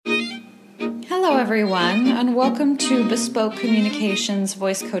Hello, everyone, and welcome to Bespoke Communications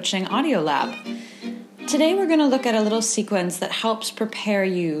Voice Coaching Audio Lab. Today, we're going to look at a little sequence that helps prepare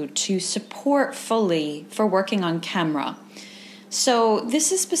you to support fully for working on camera. So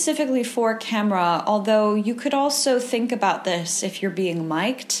this is specifically for camera, although you could also think about this if you're being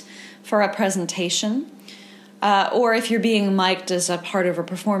mic'd for a presentation, or if you're being mic'd as a part of a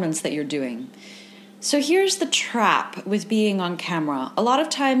performance that you're doing. So here's the trap with being on camera. A lot of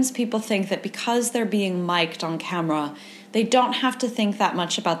times people think that because they're being mic'd on camera, they don't have to think that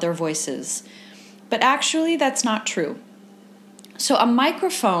much about their voices. But actually, that's not true. So a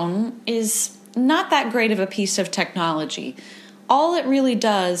microphone is not that great of a piece of technology. All it really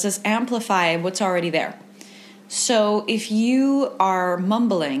does is amplify what's already there. So if you are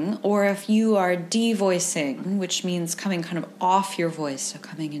mumbling or if you are devoicing, which means coming kind of off your voice, so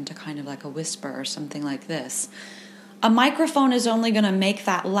coming into kind of like a whisper or something like this, a microphone is only going to make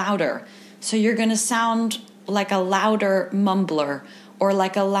that louder. So you're going to sound like a louder mumbler or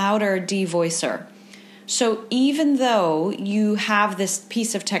like a louder devoicer. So even though you have this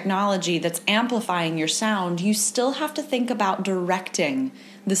piece of technology that's amplifying your sound, you still have to think about directing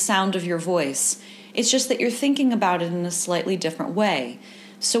the sound of your voice. It's just that you're thinking about it in a slightly different way.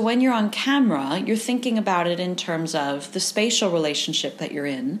 So when you're on camera, you're thinking about it in terms of the spatial relationship that you're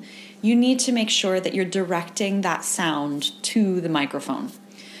in. You need to make sure that you're directing that sound to the microphone.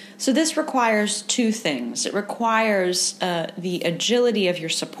 So this requires two things. It requires the agility of your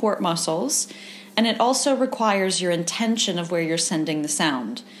support muscles, and it also requires your intention of where you're sending the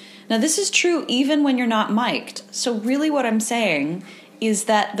sound. Now, this is true even when you're not mic'd. So really what I'm saying is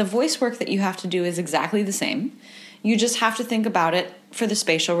that the voice work that you have to do is exactly the same. You just have to think about it for the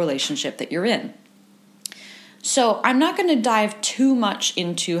spatial relationship that you're in. So I'm not going to dive too much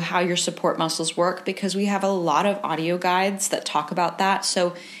into how your support muscles work because we have a lot of audio guides that talk about that.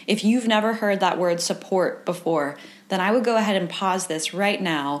 So if you've never heard that word support before, then I would go ahead and pause this right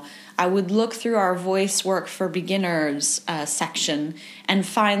now. I would look through our voice work for beginners section and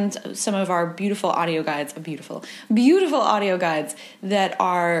find some of our beautiful audio guides, beautiful audio guides that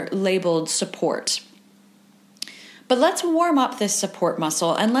are labeled support. But let's warm up this support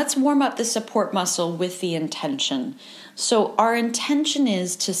muscle, and let's warm up the support muscle with the intention. So our intention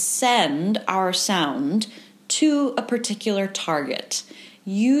is to send our sound to a particular target.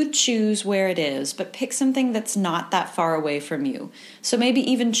 You choose where it is, but pick something that's not that far away from you. So maybe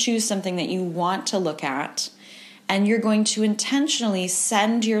even choose something that you want to look at, and you're going to intentionally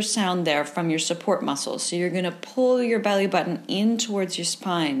send your sound there from your support muscle. So you're going to pull your belly button in towards your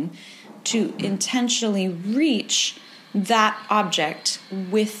spine to intentionally reach that object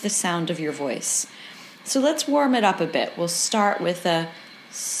with the sound of your voice. So let's warm it up a bit. We'll start with a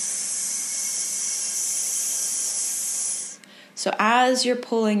so as you're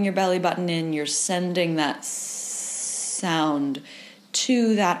pulling your belly button in, you're sending that sound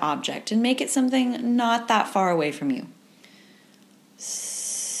to that object and make it something not that far away from you.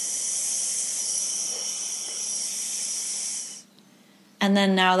 And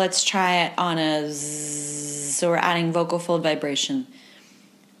then now let's try it on a zzz. So we're adding vocal fold vibration.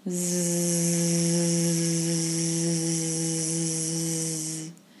 Zzz.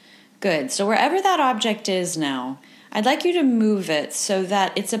 Good. So wherever that object is now, I'd like you to move it so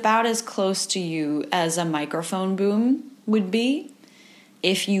that it's about as close to you as a microphone boom would be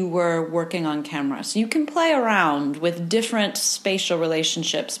if you were working on camera. So you can play around with different spatial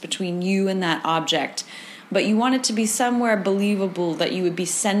relationships between you and that object, but you want it to be somewhere believable that you would be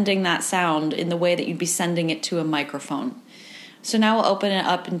sending that sound in the way that you'd be sending it to a microphone. So now we'll open it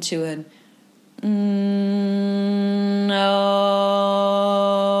up into an no,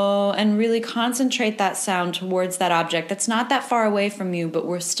 and really concentrate that sound towards that object that's not that far away from you, but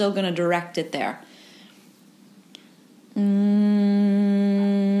we're still going to direct it there. No.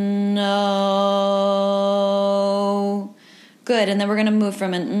 Good, and then we're going to move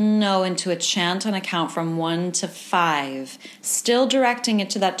from a no into a chant on a count from 1 to 5, still directing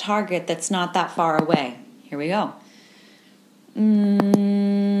it to that target that's not that far away. Here we go.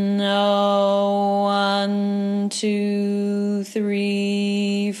 No, 1, 2,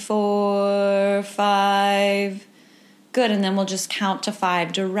 3, 4, 5. Good, and then we'll just count to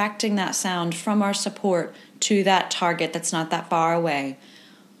 5, directing that sound from our support to that target that's not that far away.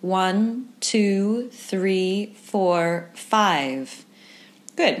 1, 2, 3, 4, 5.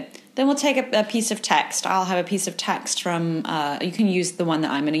 Good. Then we'll take a piece of text. I'll have a piece of text from, you can use the one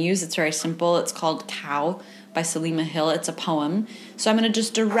that I'm going to use. It's very simple. It's called Cow by Salima Hill. It's a poem. So I'm going to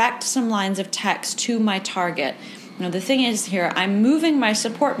just direct some lines of text to my target. Now, the thing is here, I'm moving my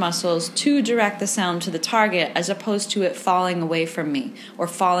support muscles to direct the sound to the target as opposed to it falling away from me or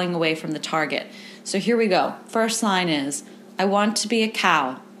falling away from the target. So here we go. First line is, I want to be a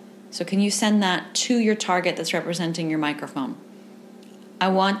cow. So can you send that to your target that's representing your microphone? I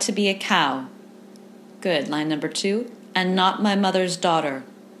want to be a cow. Good. Line number 2, and not my mother's daughter.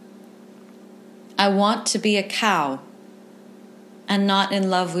 I want to be a cow and not in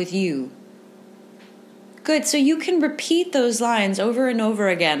love with you. Good. So you can repeat those lines over and over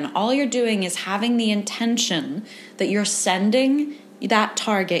again. All you're doing is having the intention that you're sending that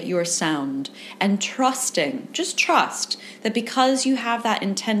target your sound and trusting, just trust that because you have that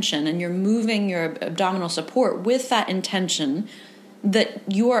intention and you're moving your abdominal support with that intention, that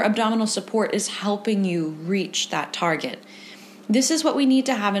your abdominal support is helping you reach that target. This is what we need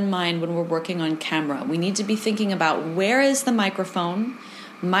to have in mind when we're working on camera. We need to be thinking about, where is the microphone?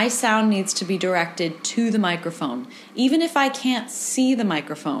 My sound needs to be directed to the microphone. Even if I can't see the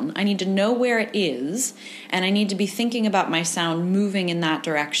microphone, I need to know where it is, and I need to be thinking about my sound moving in that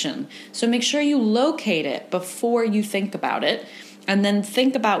direction. So make sure you locate it before you think about it, and then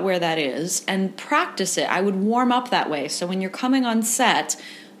think about where that is and practice it. I would warm up that way. So when you're coming on set,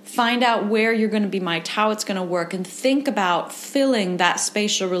 find out where you're going to be mic'd, how it's going to work, and think about filling that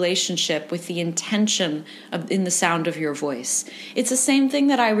spatial relationship with the intention in the sound of your voice. It's the same thing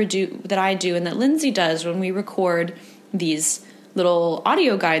that I do and that Lindsay does when we record these little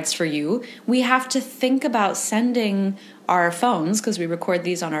audio guides for you. We have to think about sending our phones, because we record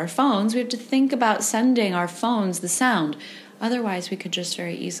these on our phones, we have to think about sending our phones the sound. Otherwise, we could just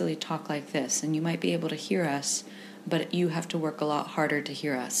very easily talk like this, and you might be able to hear us, but you have to work a lot harder to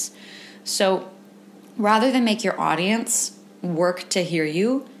hear us. So rather than make your audience work to hear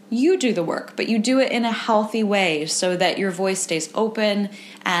you, you do the work, but you do it in a healthy way so that your voice stays open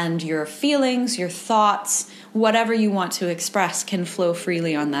and your feelings, your thoughts, whatever you want to express can flow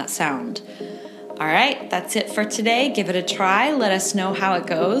freely on that sound. All right, that's it for today. Give it a try. Let us know how it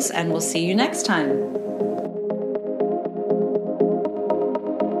goes, and we'll see you next time.